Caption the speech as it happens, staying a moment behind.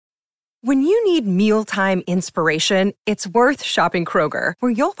When you need mealtime inspiration, it's worth shopping Kroger,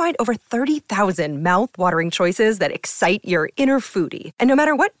 where you'll find over 30,000 mouth-watering choices that excite your inner foodie. And no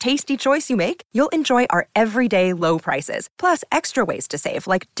matter what tasty choice you make, you'll enjoy our everyday low prices, plus extra ways to save,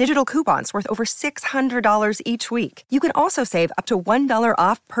 like digital coupons worth over $600 each week. You can also save up to $1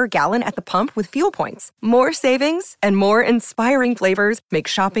 off per gallon at the pump with fuel points. More savings and more inspiring flavors make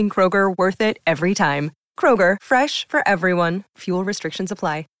shopping Kroger worth it every time. Kroger, fresh for everyone. Fuel restrictions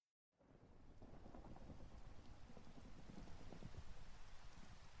apply.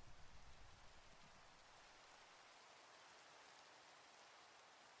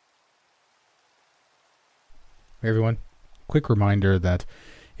 Hey everyone, quick reminder that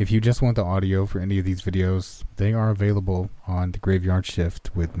if you just want the audio for any of these videos, they are available on The Graveyard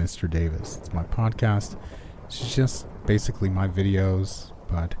Shift with Mr. Davis. It's my podcast. It's just basically my videos,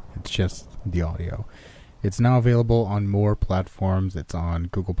 but it's just the audio. It's now available on more platforms. It's on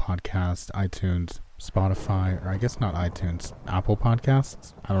Google Podcasts, iTunes, Spotify, or I guess not iTunes, Apple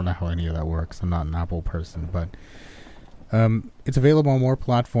Podcasts. I don't know how any of that works. I'm not an Apple person, but it's available on more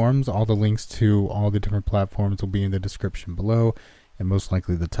platforms. All the links to all the different platforms will be in the description below, and most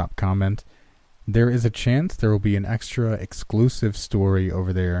likely the top comment. There is a chance there will be an extra exclusive story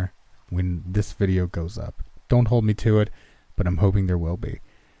over there when this video goes up. Don't hold me to it, but I'm hoping there will be.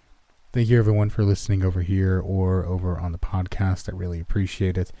 Thank you everyone for listening over here or over on the podcast. I really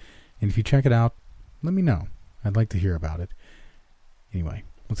appreciate it. And if you check it out, let me know. I'd like to hear about it. Anyway,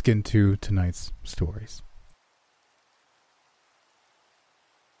 let's get into tonight's stories.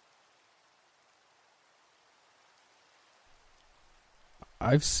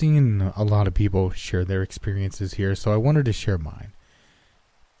 I've seen a lot of people share their experiences here, so I wanted to share mine.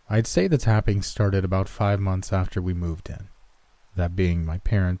 I'd say the tapping started about 5 months after we moved in. That being my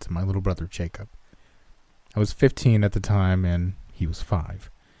parents and my little brother Jacob. I was 15 at the time and he was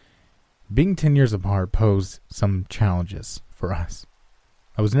 5. Being 10 years apart posed some challenges for us.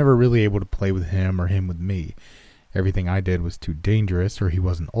 I was never really able to play with him or him with me. Everything I did was too dangerous or he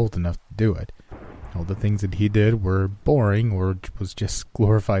wasn't old enough to do it. All the things that he did were boring or was just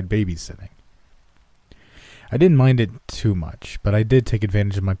glorified babysitting. I didn't mind it too much, but I did take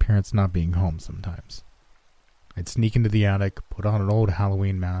advantage of my parents not being home sometimes. I'd sneak into the attic, put on an old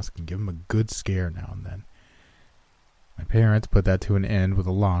Halloween mask, and give him a good scare now and then. My parents put that to an end with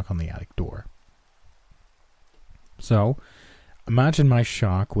a lock on the attic door. So, imagine my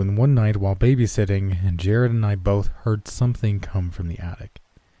shock when one night while babysitting, Jared and I both heard something come from the attic.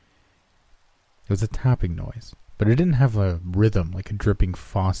 It was a tapping noise, but it didn't have a rhythm like a dripping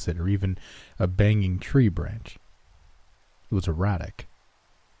faucet or even a banging tree branch. It was erratic.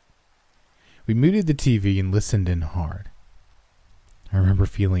 We muted the TV and listened in hard. I remember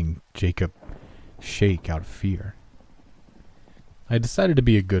feeling Jacob shake out of fear. I decided to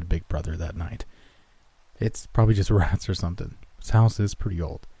be a good big brother that night. It's probably just rats or something. His house is pretty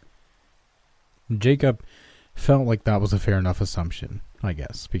old. Jacob felt like that was a fair enough assumption, I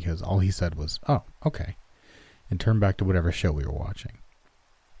guess, because all he said was, "Oh, okay," and turned back to whatever show we were watching.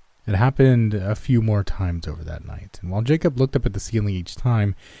 It happened a few more times over that night, and while Jacob looked up at the ceiling each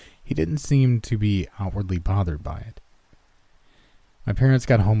time, he didn't seem to be outwardly bothered by it. My parents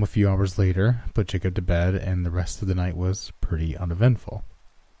got home a few hours later, put Jacob to bed, and the rest of the night was pretty uneventful.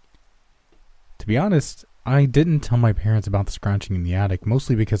 To be honest, I didn't tell my parents about the scratching in the attic,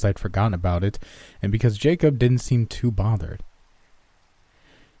 mostly because I'd forgotten about it, and because Jacob didn't seem too bothered.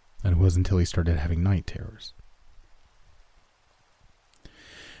 And it wasn't until he started having night terrors.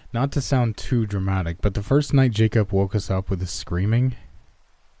 Not to sound too dramatic, but the first night Jacob woke us up with his screaming,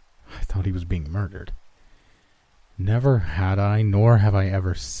 I thought he was being murdered. Never had I, nor have I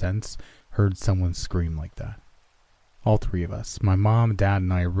ever since, heard someone scream like that. All three of us, my mom, dad,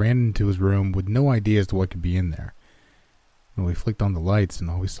 and I, ran into his room with no idea as to what could be in there. When we flicked on the lights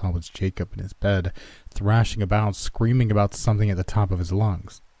and all we saw was Jacob in his bed, thrashing about, screaming about something at the top of his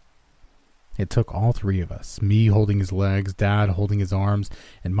lungs. It took all three of us, me holding his legs, dad holding his arms,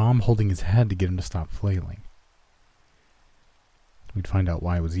 and mom holding his head to get him to stop flailing. We'd find out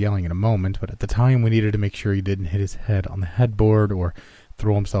why he was yelling in a moment, but at the time we needed to make sure he didn't hit his head on the headboard or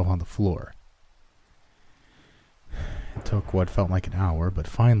throw himself on the floor. It took what felt like an hour, but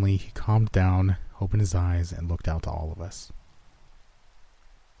finally he calmed down, opened his eyes, and looked out to all of us.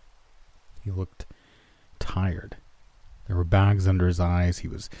 He looked tired. There were bags under his eyes, he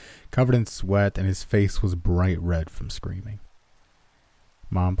was covered in sweat, and his face was bright red from screaming.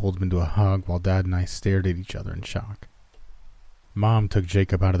 Mom pulled him into a hug while Dad and I stared at each other in shock. Mom took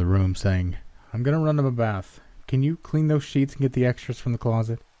Jacob out of the room, saying, "I'm going to run him a bath. Can you clean those sheets and get the extras from the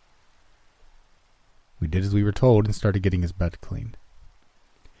closet?" We did as we were told and started getting his bed cleaned.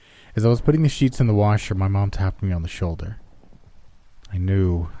 As I was putting the sheets in the washer, my mom tapped me on the shoulder. I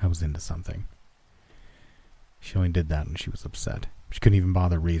knew I was into something. She only did that when she was upset. She couldn't even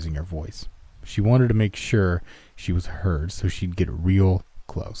bother raising her voice. She wanted to make sure she was heard, so she'd get real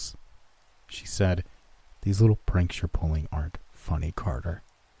close. She said, "These little pranks you're pulling aren't funny, Carter.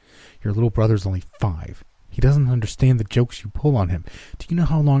 Your little brother's only 5. He doesn't understand the jokes you pull on him. Do you know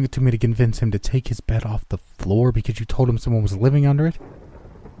how long it took me to convince him to take his bed off the floor because you told him someone was living under it?"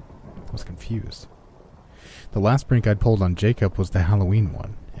 I was confused. The last prank I'd pulled on Jacob was the Halloween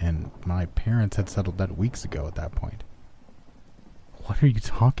one, and my parents had settled that weeks ago at that point. "What are you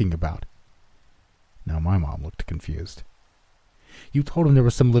talking about?" Now my mom looked confused. "You told him there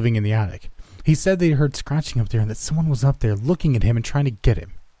was some living in the attic. He said they heard scratching up there and that someone was up there looking at him and trying to get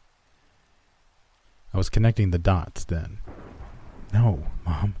him." I was connecting the dots then. "No,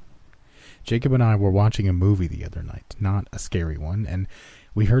 Mom. Jacob and I were watching a movie the other night, not a scary one, and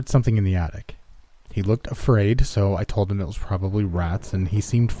we heard something in the attic. He looked afraid, so I told him it was probably rats, and he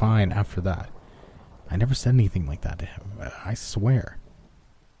seemed fine after that. I never said anything like that to him, I swear."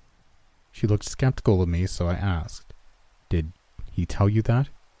 She looked skeptical of me, so I asked, "Did he tell you that?"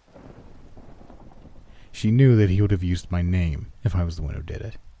 She knew that he would have used my name if I was the one who did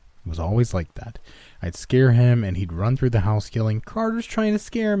it. It was always like that. I'd scare him, and he'd run through the house yelling, "Carter's trying to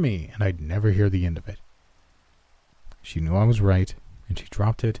scare me," and I'd never hear the end of it. She knew I was right, and she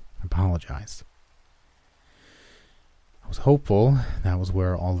dropped it and apologized. I was hopeful that was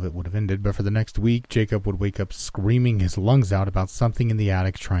where all of it would have ended, but for the next week, Jacob would wake up screaming his lungs out about something in the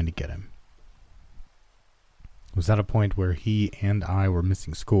attic trying to get him. It was at a point where he and I were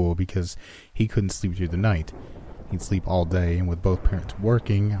missing school because he couldn't sleep through the night. He'd sleep all day, and with both parents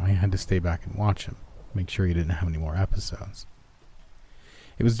working, I had to stay back and watch him, make sure he didn't have any more episodes.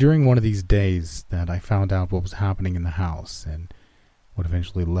 It was during one of these days that I found out what was happening in the house and what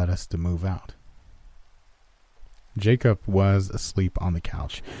eventually led us to move out. Jacob was asleep on the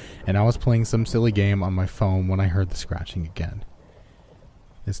couch, and I was playing some silly game on my phone when I heard the scratching again.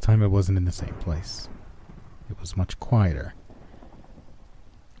 This time it wasn't in the same place. It was much quieter.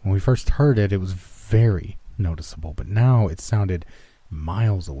 When we first heard it, it was very noticeable, but now it sounded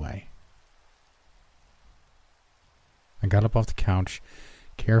miles away. I got up off the couch,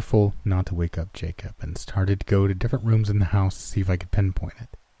 careful not to wake up Jacob, and started to go to different rooms in the house to see if I could pinpoint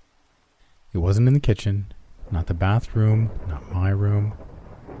it. It wasn't in the kitchen, not the bathroom, not my room.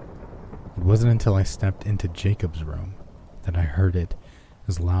 It wasn't until I stepped into Jacob's room that I heard it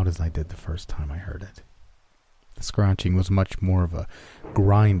as loud as I did the first time I heard it. The scratching was much more of a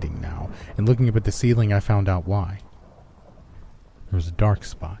grinding now, and looking up at the ceiling I found out why. There was a dark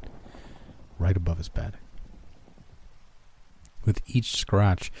spot right above his bed. With each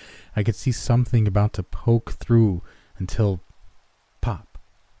scratch, I could see something about to poke through until pop.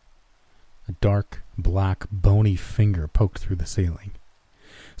 A dark, black, bony finger poked through the ceiling.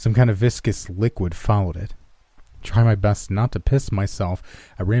 Some kind of viscous liquid followed it. Trying my best not to piss myself,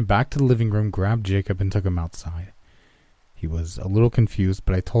 I ran back to the living room, grabbed Jacob, and took him outside. He was a little confused,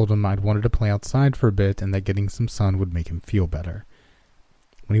 but I told him I'd wanted to play outside for a bit and that getting some sun would make him feel better.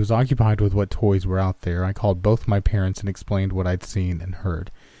 When he was occupied with what toys were out there, I called both my parents and explained what I'd seen and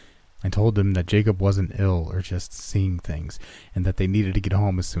heard. I told them that Jacob wasn't ill or just seeing things, and that they needed to get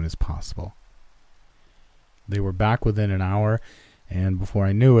home as soon as possible. They were back within an hour, and before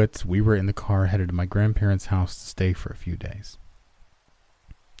I knew it, we were in the car headed to my grandparents' house to stay for a few days.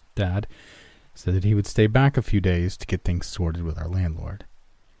 Dad said that he would stay back a few days to get things sorted with our landlord.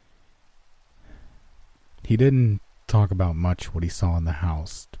 He didn't talk about much what he saw in the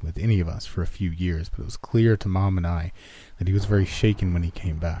house with any of us for a few years, but it was clear to Mom and I that he was very shaken when he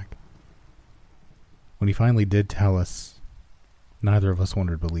came back. When he finally did tell us, neither of us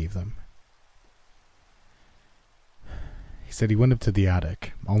wanted to believe them. He said he went up to the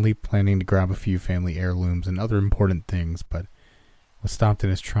attic, only planning to grab a few family heirlooms and other important things, but was stopped in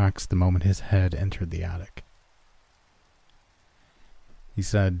his tracks the moment his head entered the attic. He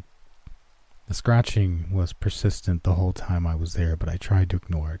said, "The scratching was persistent the whole time I was there, but I tried to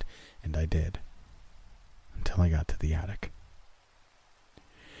ignore it, and I did, until I got to the attic.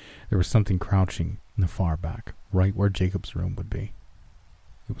 There was something crouching in the far back, right where Jacob's room would be.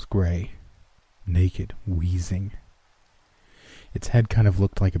 It was gray, naked, wheezing. Its head kind of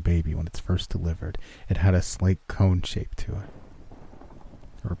looked like a baby when it's first delivered. It had a slight cone shape to it.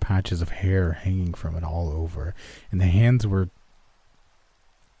 There were patches of hair hanging from it all over, and the hands were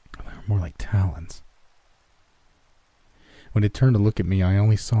more like talons. When it turned to look at me, I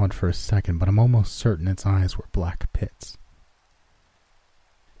only saw it for a second, but I'm almost certain its eyes were black pits.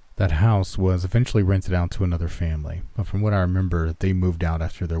 That house was eventually rented out to another family, but from what I remember, they moved out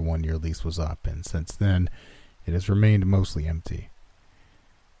after their 1-year lease was up, and since then, it has remained mostly empty.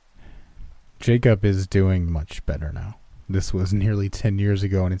 Jacob is doing much better now. This was nearly 10 years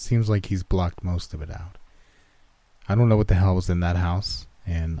ago, and it seems like he's blocked most of it out. I don't know what the hell was in that house,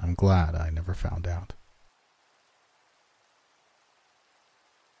 and I'm glad I never found out.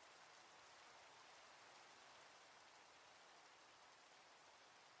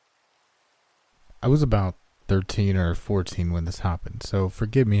 I was about 13 or 14 when this happened, so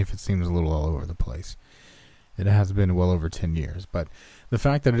forgive me if it seems a little all over the place. It has been well over 10 years, but the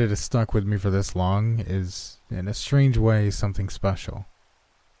fact that it has stuck with me for this long is, in a strange way, something special.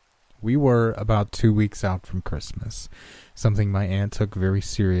 We were about 2 weeks out from Christmas, something my aunt took very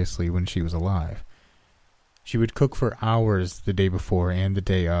seriously when she was alive. She would cook for hours the day before and the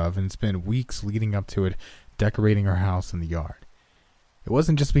day of, and spend weeks leading up to it decorating her house and the yard. It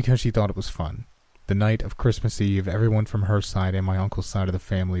wasn't just because she thought it was fun. The night of Christmas Eve, everyone from her side and my uncle's side of the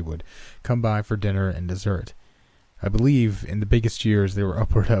family would come by for dinner and dessert. I believe in the biggest years there were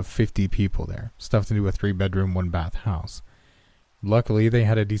upward of 50 people there, stuffed into a 3-bedroom, 1-bath house. Luckily, they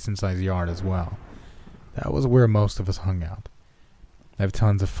had a decent-sized yard as well. That was where most of us hung out. I have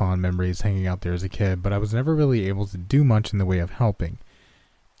tons of fond memories hanging out there as a kid, but I was never really able to do much in the way of helping.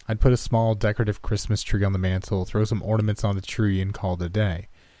 I'd put a small decorative Christmas tree on the mantle, throw some ornaments on the tree, and call it a day.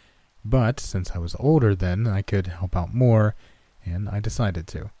 But since I was older then, I could help out more, and I decided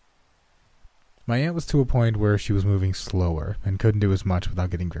to. My aunt was to a point where she was moving slower and couldn't do as much without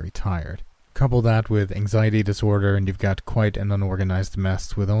getting very tired. Couple that with anxiety disorder and you've got quite an unorganized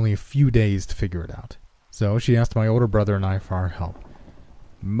mess with only a few days to figure it out. So she asked my older brother and I for our help.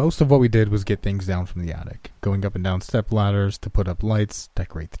 Most of what we did was get things down from the attic, going up and down step ladders to put up lights,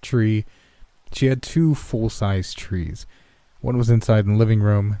 decorate the tree. She had 2 full-size trees. One was inside in the living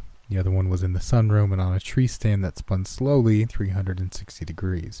room, the other one was in the sunroom and on a tree stand that spun slowly 360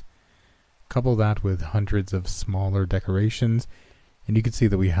 degrees. Couple that with hundreds of smaller decorations, and you could see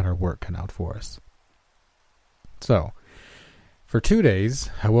that we had our work cut out for us. So, for 2 days,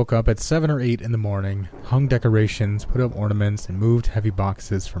 I woke up at 7 or 8 in the morning, hung decorations, put up ornaments, and moved heavy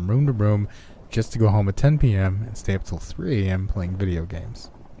boxes from room to room just to go home at 10 p.m. and stay up till 3 a.m. playing video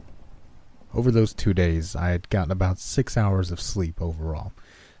games. Over those 2 days, I had gotten about 6 hours of sleep overall,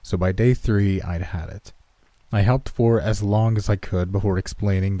 so by day 3, I'd had it. I helped for as long as I could before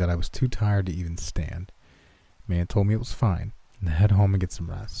explaining that I was too tired to even stand. Man told me it was fine, and to head home and get some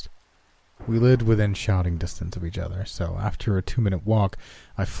rest. We lived within shouting distance of each other, so after a 2-minute walk,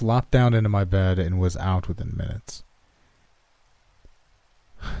 I flopped down into my bed and was out within minutes.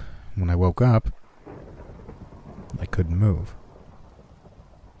 When I woke up, I couldn't move.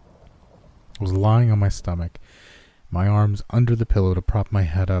 I was lying on my stomach, my arms under the pillow to prop my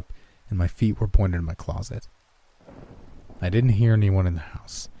head up, and my feet were pointed in my closet. I didn't hear anyone in the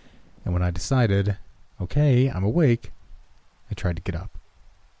house, and when I decided, okay, I'm awake, I tried to get up.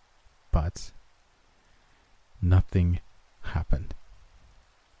 But nothing happened.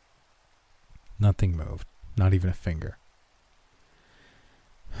 Nothing moved, not even a finger.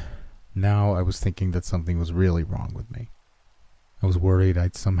 Now I was thinking that something was really wrong with me. I was worried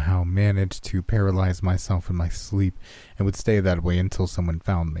I'd somehow managed to paralyze myself in my sleep and would stay that way until someone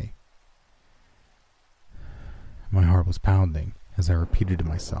found me. My heart was pounding as I repeated to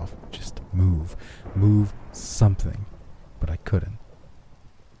myself, just move something, but I couldn't.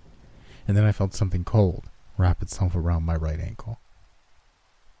 And then I felt something cold wrap itself around my right ankle.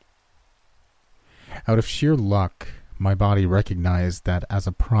 Out of sheer luck, my body recognized that as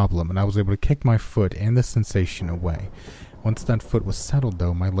a problem, and I was able to kick my foot and the sensation away. Once that foot was settled,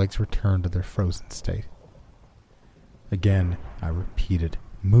 though, my legs returned to their frozen state. Again, I repeated,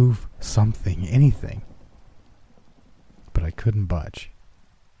 move something, anything. But I couldn't budge.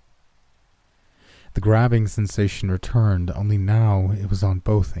 The grabbing sensation returned, only now it was on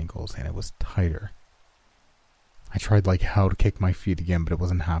both ankles, and it was tighter. I tried like hell to kick my feet again, but it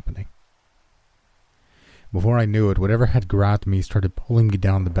wasn't happening. Before I knew it, whatever had grabbed me started pulling me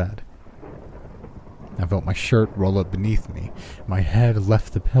down the bed. I felt my shirt roll up beneath me. My head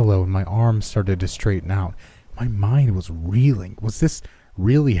left the pillow, and my arms started to straighten out. My mind was reeling. Was this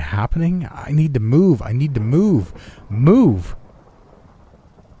really happening? I need to move. I need to move. Move!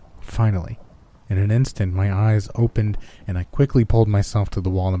 Finally, in an instant, my eyes opened, and I quickly pulled myself to the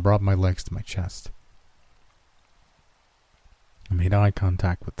wall and brought my legs to my chest. I made eye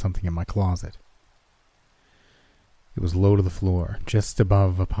contact with something in my closet. It was low to the floor, just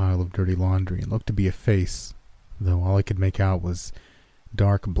above a pile of dirty laundry, and looked to be a face, though all I could make out was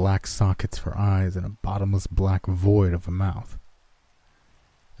dark black sockets for eyes and a bottomless black void of a mouth.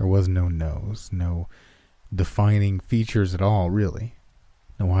 There was no nose, no defining features at all, really.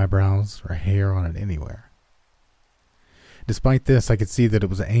 No eyebrows or hair on it anywhere. Despite this, I could see that it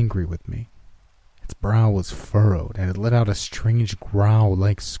was angry with me. Its brow was furrowed, and it let out a strange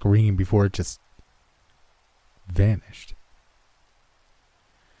growl-like scream before it just vanished.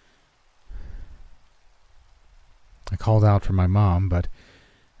 I called out for my mom, but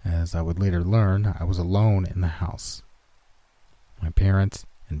as I would later learn, I was alone in the house. My parents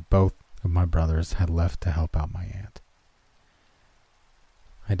and both of my brothers had left to help out my aunt.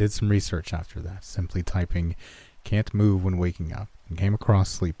 I did some research after that, simply typing "can't move when waking up," and came across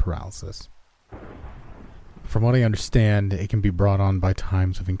sleep paralysis. From what I understand, it can be brought on by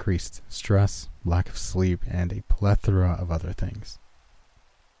times of increased stress, lack of sleep, and a plethora of other things.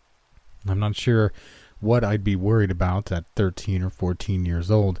 I'm not sure what I'd be worried about at 13 or 14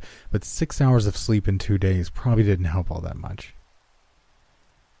 years old, but 6 hours of sleep in 2 days probably didn't help all that much.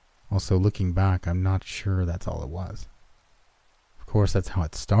 Also, looking back, I'm not sure that's all it was. Of course, that's how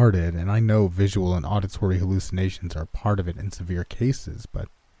it started, and I know visual and auditory hallucinations are part of it in severe cases, but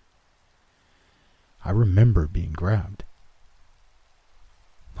I remember being grabbed.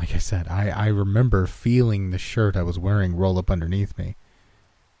 Like I said, I remember feeling the shirt I was wearing roll up underneath me.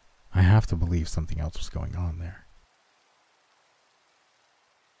 I have to believe something else was going on there.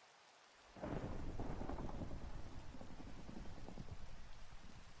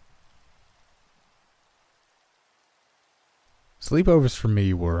 Sleepovers for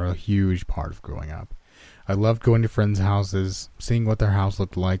me were a huge part of growing up. I loved going to friends' houses, seeing what their house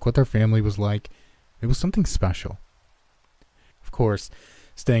looked like, what their family was like. It was something special. Of course,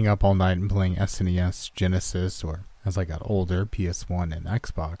 staying up all night and playing SNES, Genesis, or as I got older, PS1 and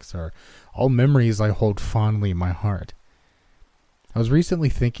Xbox are all memories I hold fondly in my heart. I was recently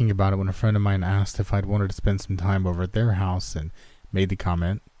thinking about it when a friend of mine asked if I'd wanted to spend some time over at their house and made the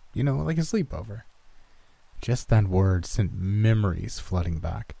comment, like a sleepover. Just that word sent memories flooding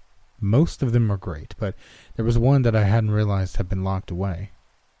back. Most of them were great, but there was one that I hadn't realized had been locked away.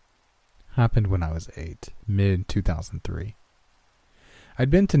 Happened when I was 8, mid-2003. I'd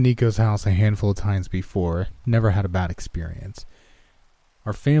been to Nico's house a handful of times before, never had a bad experience.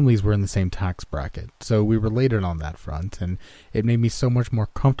 Our families were in the same tax bracket, so we related on that front, and it made me so much more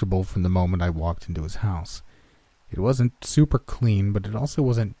comfortable from the moment I walked into his house. It wasn't super clean, but it also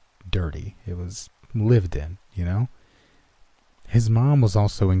wasn't dirty. It was lived in, His mom was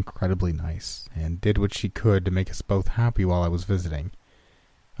also incredibly nice, and did what she could to make us both happy while I was visiting.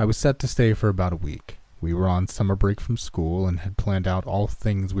 I was set to stay for about a week. We were on summer break from school and had planned out all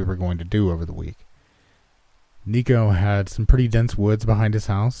things we were going to do over the week. Nico had some pretty dense woods behind his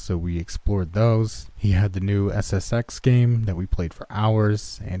house, so we explored those. He had the new SSX game that we played for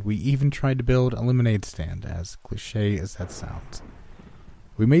hours, and we even tried to build a lemonade stand, as cliche as that sounds.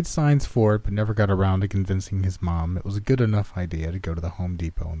 We made signs for it, but never got around to convincing his mom it was a good enough idea to go to the Home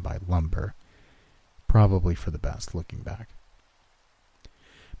Depot and buy lumber. Probably for the best, looking back.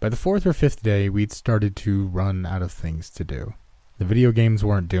 By the 4th or 5th day, we'd started to run out of things to do. The video games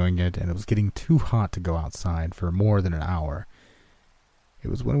weren't doing it, and it was getting too hot to go outside for more than an hour. It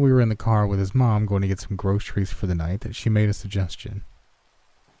was when we were in the car with his mom going to get some groceries for the night that she made a suggestion.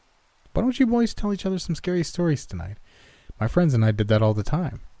 "Why don't you boys tell each other some scary stories tonight? My friends and I did that all the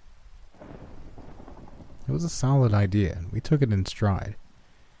time." It was a solid idea, and we took it in stride.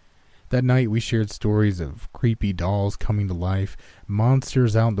 That night we shared stories of creepy dolls coming to life,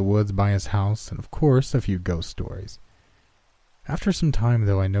 monsters out in the woods by his house, and of course a few ghost stories. After some time,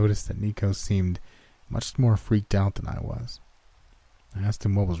 though, I noticed that Nico seemed much more freaked out than I was. I asked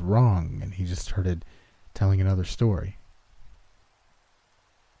him what was wrong, and he just started telling another story.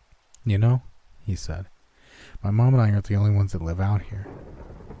 He said, "My mom and I aren't the only ones that live out here."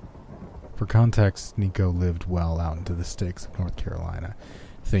 For context, Nico lived well out into the sticks of North Carolina.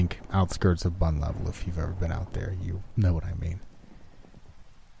 Think outskirts of Bun Level. If you've ever been out there, you know what I mean.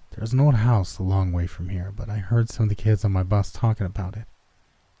 "There's an old house a long way from here, but I heard some of the kids on my bus talking about it.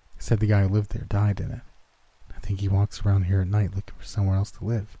 They said the guy who lived there died in it. I think he walks around here at night looking for somewhere else to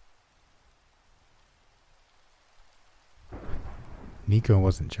live." Nico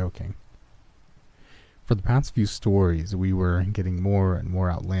wasn't joking. For the past few stories, we were getting more and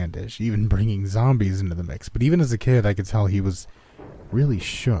more outlandish, even bringing zombies into the mix. But even as a kid, I could tell he was really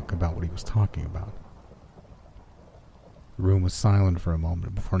shook about what he was talking about. The room was silent for a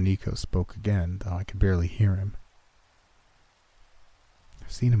moment before Nico spoke again, though I could barely hear him.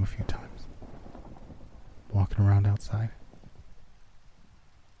 "I've seen him a few times, walking around outside."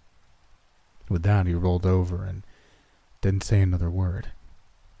 With that, he rolled over and didn't say another word.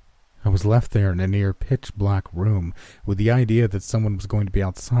 I was left there in a near pitch-black room with the idea that someone was going to be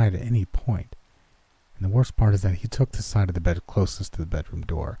outside at any point. And the worst part is that he took the side of the bed closest to the bedroom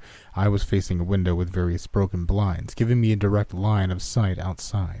door. I was facing a window with various broken blinds, giving me a direct line of sight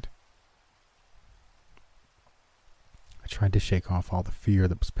outside. I tried to shake off all the fear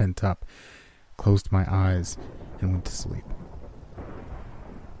that was pent up, closed my eyes, and went to sleep.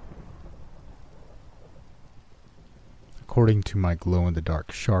 According to my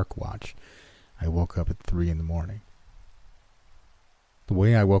glow-in-the-dark shark watch, I woke up at 3 a.m. The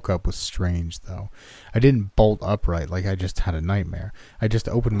way I woke up was strange, though. I didn't bolt upright like I just had a nightmare. I just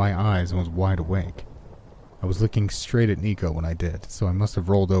opened my eyes and was wide awake. I was looking straight at Nico when I did, so I must have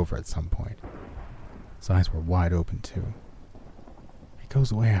rolled over at some point. His eyes were wide open, too. "It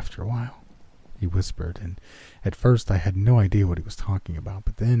goes away after a while," he whispered, and at first I had no idea what he was talking about,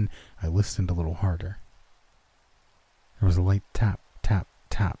 but then I listened a little harder. There was a light tap, tap,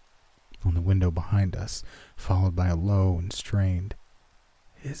 tap on the window behind us, followed by a low and strained,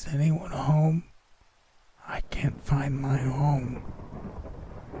 "Is anyone home? I can't find my home."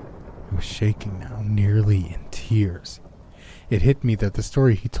 I was shaking now, nearly in tears. It hit me that the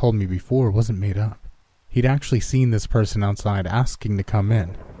story he told me before wasn't made up. He'd actually seen this person outside asking to come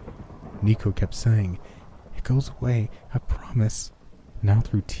in. Nico kept saying, "It goes away, I promise," now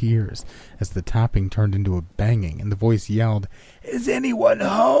through tears, as the tapping turned into a banging and the voice yelled, "Is anyone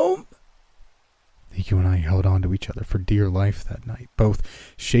home?" Nico and I held on to each other for dear life that night, both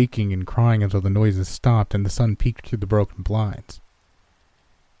shaking and crying until the noises stopped and the sun peeked through the broken blinds.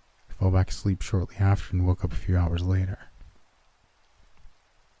 I fell back asleep shortly after and woke up a few hours later.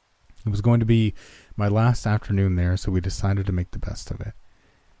 It was going to be my last afternoon there, so we decided to make the best of it.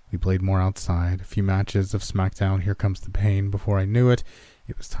 We played more outside, a few matches of SmackDown Here Comes the Pain. Before I knew it,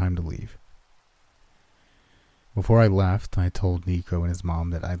 it was time to leave. Before I left, I told Nico and his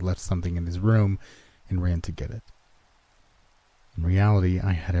mom that I'd left something in his room and ran to get it. In reality,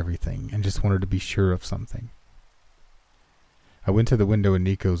 I had everything and just wanted to be sure of something. I went to the window in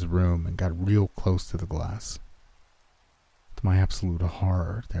Nico's room and got real close to the glass. To my absolute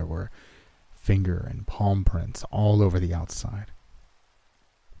horror, there were finger and palm prints all over the outside.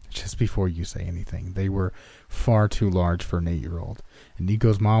 Just before you say anything, they were far too large for an 8-year-old. And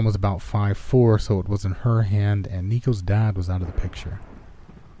Nico's mom was about 5'4", so it wasn't her hand, and Nico's dad was out of the picture.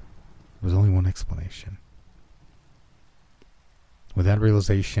 There was only one explanation. With that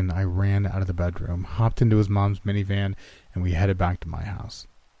realization, I ran out of the bedroom, hopped into his mom's minivan, and we headed back to my house.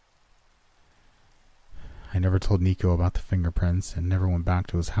 I never told Nico about the fingerprints and never went back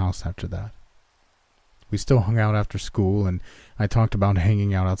to his house after that. We still hung out after school, and I talked about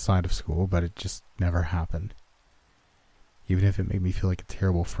hanging out outside of school, but it just never happened. Even if it made me feel like a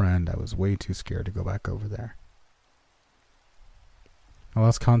terrible friend, I was way too scared to go back over there. I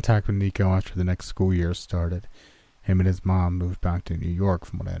lost contact with Nico after the next school year started. Him and his mom moved back to New York,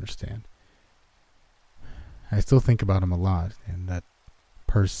 from what I understand. I still think about him a lot, and that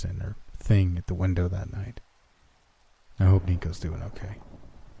person or thing at the window that night. I hope Nico's doing okay.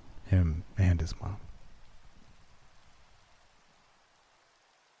 Him and his mom.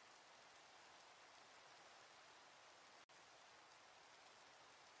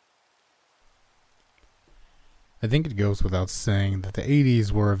 I think it goes without saying that the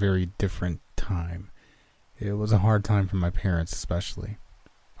 80s were a very different time. It was a hard time for my parents especially.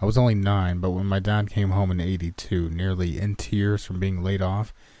 I was only 9, but when my dad came home in 82, nearly in tears from being laid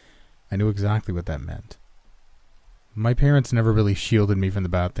off, I knew exactly what that meant. My parents never really shielded me from the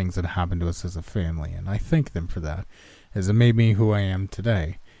bad things that happened to us as a family, and I thank them for that, as it made me who I am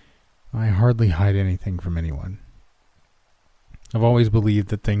today. I hardly hide anything from anyone. I've always believed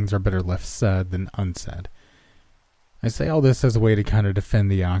that things are better left said than unsaid. I say all this as a way to kind of defend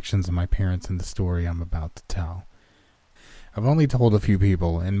the actions of my parents in the story I'm about to tell. I've only told a few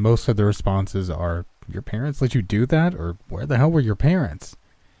people, and most of the responses are, "Your parents let you do that?" or "Where the hell were your parents?"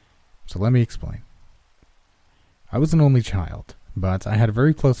 So let me explain. I was an only child, but I had a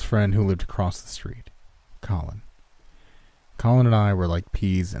very close friend who lived across the street, Colin. Colin and I were like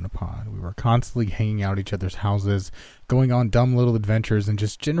peas in a pod. We were constantly hanging out at each other's houses, going on dumb little adventures, and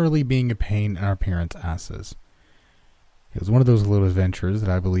just generally being a pain in our parents' asses. It was one of those little adventures that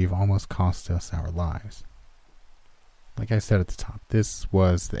I believe almost cost us our lives. Like I said at the top, this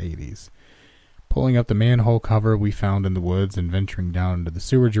was the 80s. Pulling up the manhole cover we found in the woods and venturing down into the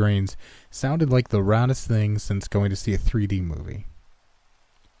sewer drains sounded like the raddest thing since going to see a 3D movie.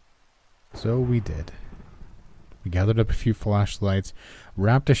 So we did. We gathered up a few flashlights,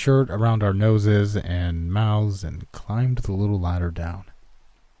 wrapped a shirt around our noses and mouths, and climbed the little ladder down.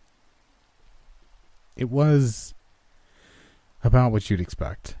 It was about what you'd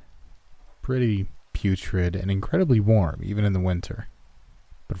expect. pretty putrid and incredibly warm, even in the winter.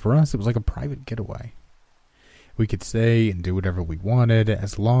 But for us, it was like a private getaway. We could stay and do whatever we wanted,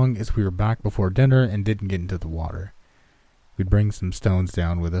 as long as we were back before dinner and didn't get into the water. We'd bring some stones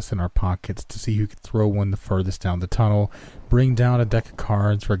down with us in our pockets to see who could throw one the furthest down the tunnel, bring down a deck of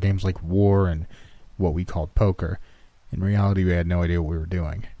cards for games like war and what we called poker. In reality, we had no idea what we were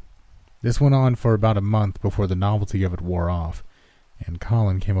doing. This went on for about a month before the novelty of it wore off, and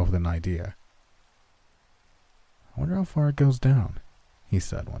Colin came up with an idea. "I wonder how far it goes down," he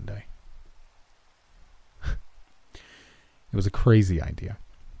said one day. It was a crazy idea.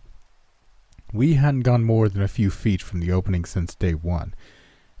 We hadn't gone more than a few feet from the opening since day one.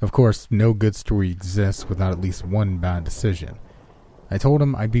 Of course, no good story exists without at least one bad decision. I told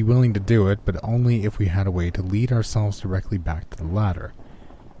him I'd be willing to do it, but only if we had a way to lead ourselves directly back to the ladder.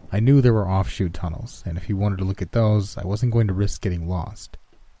 I knew there were offshoot tunnels, and if he wanted to look at those, I wasn't going to risk getting lost.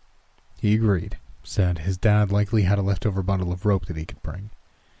 He agreed, said his dad likely had a leftover bundle of rope that he could bring.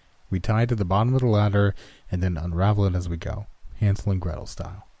 We tied to the bottom of the ladder and then unravel it as we go, Hansel and Gretel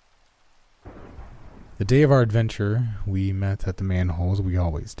style. The day of our adventure, we met at the manhole as we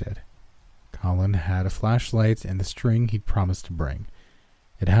always did. Colin had a flashlight and the string he'd promised to bring.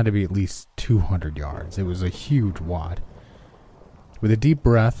 It had to be at least 200 yards. It was a huge wad. With a deep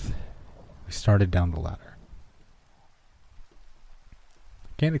breath, we started down the ladder.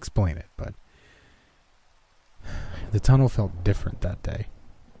 I can't explain it, but the tunnel felt different that day.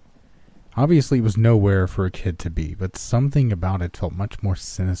 Obviously, it was nowhere for a kid to be, but something about it felt much more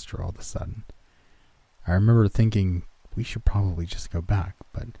sinister all of a sudden. I remember thinking we should probably just go back,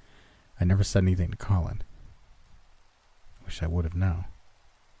 but I never said anything to Colin. Wish I would have now.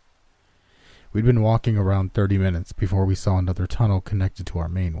 We'd been walking around 30 minutes before we saw another tunnel connected to our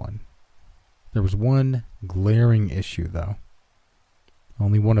main one. There was one glaring issue, though.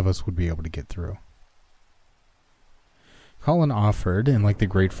 Only one of us would be able to get through. Colin offered, and like the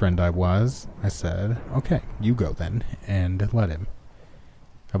great friend I was, I said, "Okay, you go then," and let him.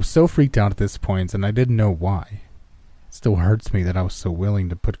 I was so freaked out at this point, and I didn't know why. It still hurts me that I was so willing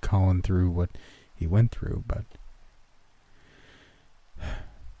to put Colin through what he went through, but...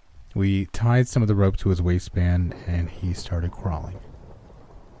 We tied some of the rope to his waistband, and he started crawling.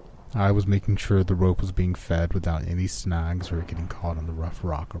 I was making sure the rope was being fed without any snags or getting caught on the rough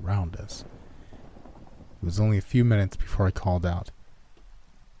rock around us. It was only a few minutes before I called out,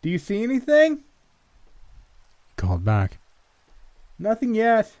 "Do you see anything?" He called back, "Nothing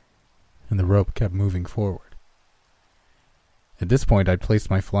yet," and the rope kept moving forward. At this point, I'd placed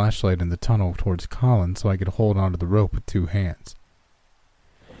my flashlight in the tunnel towards Colin so I could hold onto the rope with two hands.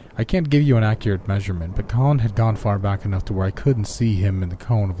 I can't give you an accurate measurement, but Colin had gone far back enough to where I couldn't see him in the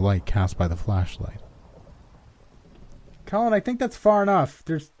cone of light cast by the flashlight. "Colin, I think that's far enough.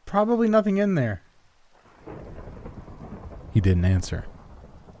 There's probably nothing in there." He didn't answer.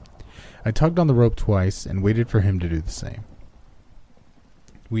 I tugged on the rope twice and waited for him to do the same.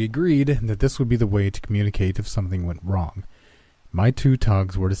 We agreed that this would be the way to communicate if something went wrong. My two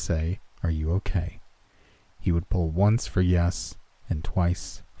tugs were to say, "Are you okay?" He would pull once for yes and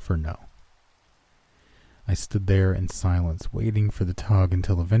twice for no. I stood there in silence, waiting for the tug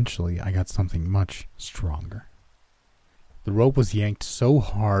until eventually I got something much stronger. The rope was yanked so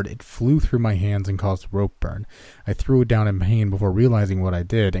hard it flew through my hands and caused rope burn. I threw it down in pain before realizing what I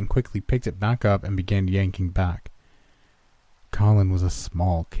did and quickly picked it back up and began yanking back. Colin was a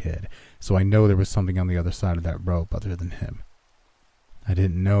small kid, so I know there was something on the other side of that rope other than him. I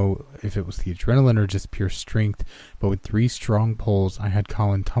didn't know if it was the adrenaline or just pure strength, but with 3 strong pulls, I had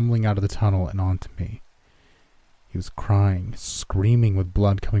Colin tumbling out of the tunnel and onto me. He was crying, screaming with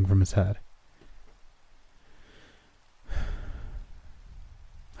blood coming from his head.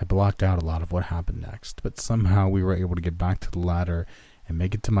 I blocked out a lot of what happened next, but somehow we were able to get back to the ladder and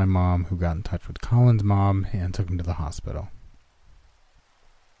make it to my mom, who got in touch with Colin's mom and took him to the hospital.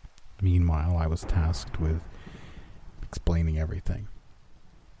 Meanwhile, I was tasked with explaining everything.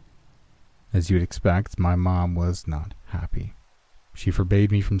 As you'd expect, my mom was not happy. She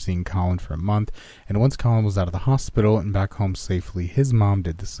forbade me from seeing Colin for a month, and once Colin was out of the hospital and back home safely, his mom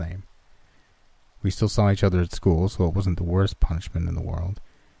did the same. We still saw each other at school, so it wasn't the worst punishment in the world.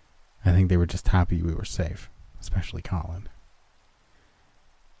 I think they were just happy we were safe, especially Colin.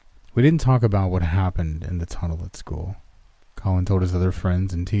 We didn't talk about what happened in the tunnel at school. Colin told his other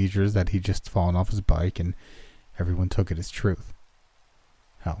friends and teachers that he'd just fallen off his bike, and everyone took it as truth.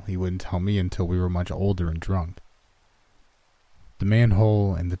 Hell, he wouldn't tell me until we were much older and drunk. The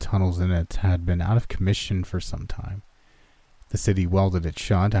manhole and the tunnels in it had been out of commission for some time. The city welded it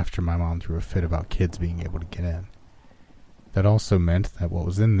shut after my mom threw a fit about kids being able to get in. That also meant that what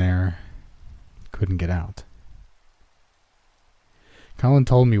was in there couldn't get out. Colin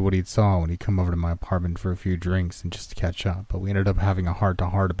told me what he'd saw when he'd come over to my apartment for a few drinks and just to catch up, but we ended up having a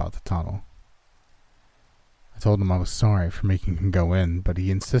heart-to-heart about the tunnel. I told him I was sorry for making him go in, but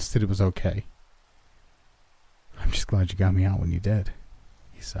he insisted it was okay. "I'm just glad you got me out when you did,"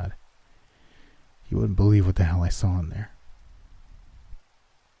 he said. "You wouldn't believe what the hell I saw in there."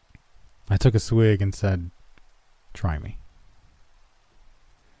 I took a swig and said, "Try me."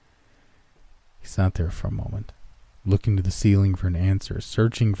 He sat there for a moment, looking to the ceiling for an answer,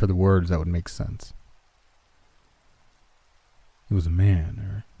 searching for the words that would make sense. It was a man,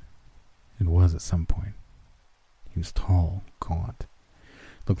 or it was at some point. He was tall, gaunt.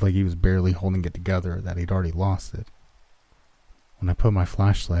 Looked like he was barely holding it together, that he'd already lost it. When I put my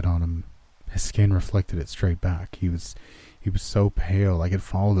flashlight on him, his skin reflected it straight back. He was so pale I could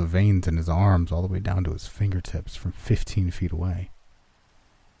follow the veins in his arms all the way down to his fingertips from 15 feet away.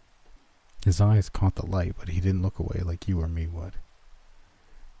 His eyes caught the light, but he didn't look away like you or me would.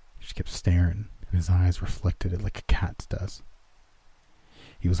 He just kept staring, and his eyes reflected it like a cat's does.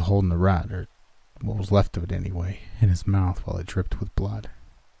 He was holding a rat, or what was left of it anyway, in his mouth while it dripped with blood.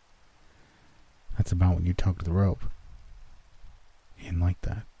 That's about when you tugged the rope. He didn't like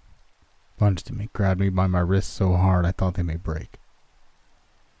that. Lunged at me, grabbed me by my wrists so hard I thought they may break.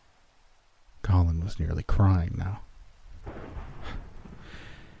 Colin was nearly crying now.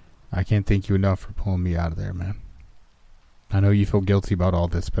 "I can't thank you enough for pulling me out of there, man. I know you feel guilty about all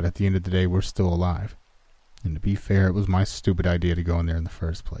this, but at the end of the day, we're still alive. And to be fair, it was my stupid idea to go in there in the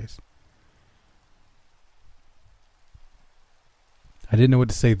first place." I didn't know what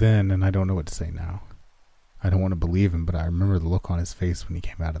to say then, and I don't know what to say now. I don't want to believe him, but I remember the look on his face when he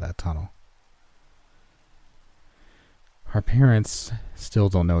came out of that tunnel. Our parents still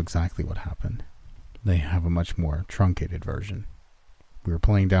don't know exactly what happened. They have a much more truncated version. We were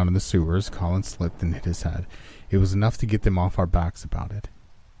playing down in the sewers. Colin slipped and hit his head. It was enough to get them off our backs about it.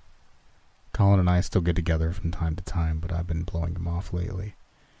 Colin and I still get together from time to time, but I've been blowing him off lately.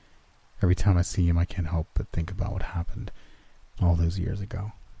 Every time I see him, I can't help but think about what happened all those years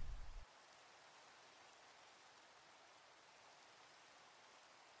ago.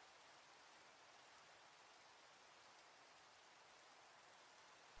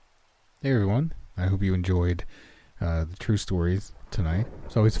 Hey everyone, I hope you enjoyed the true stories tonight.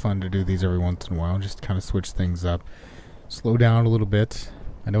 It's always fun to do these every once in a while, just to kind of switch things up, slow down a little bit.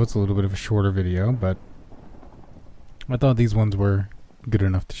 I know it's a little bit of a shorter video, but I thought these ones were good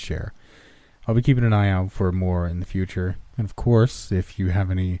enough to share. I'll be keeping an eye out for more in the future. And of course, if you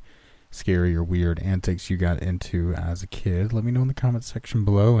have any scary or weird antics you got into as a kid, let me know in the comments section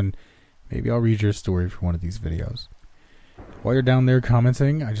below, and maybe I'll read your story for one of these videos. While you're down there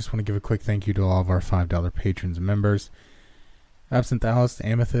commenting, I just want to give a quick thank you to all of our $5 patrons and members. Absinthe Alice,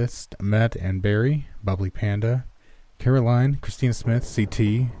 Amethyst, Met and Barry, Bubbly Panda, Caroline, Christina Smith,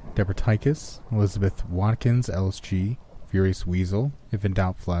 CT, Deborah Tykus, Elizabeth Watkins, LSG, Furious Weasel, If in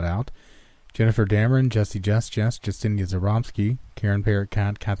Doubt Flat Out, Jennifer Dameron, Jesse Jess, Justinia Zaromsky, Karen Parrott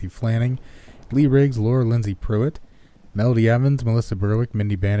Cat, Kathy Flanning, Lee Riggs, Laura Lindsay Pruitt, Melody Evans, Melissa Berwick,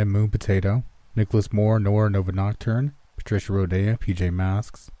 Mindy Bannon, Moon Potato, Nicholas Moore, Nora Nova Nocturne, Patricia Rodea, PJ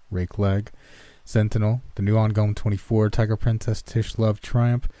Masks, Ray Clegg, Sentinel, The New Ongoing 24, Tiger Princess, Tish Love,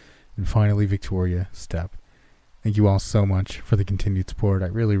 Triumph, and finally Victoria Step. Thank you all so much for the continued support. I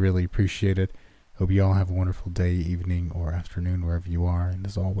really, really appreciate it. Hope you all have a wonderful day, evening, or afternoon, wherever you are. And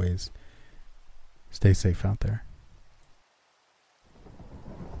as always, stay safe out there.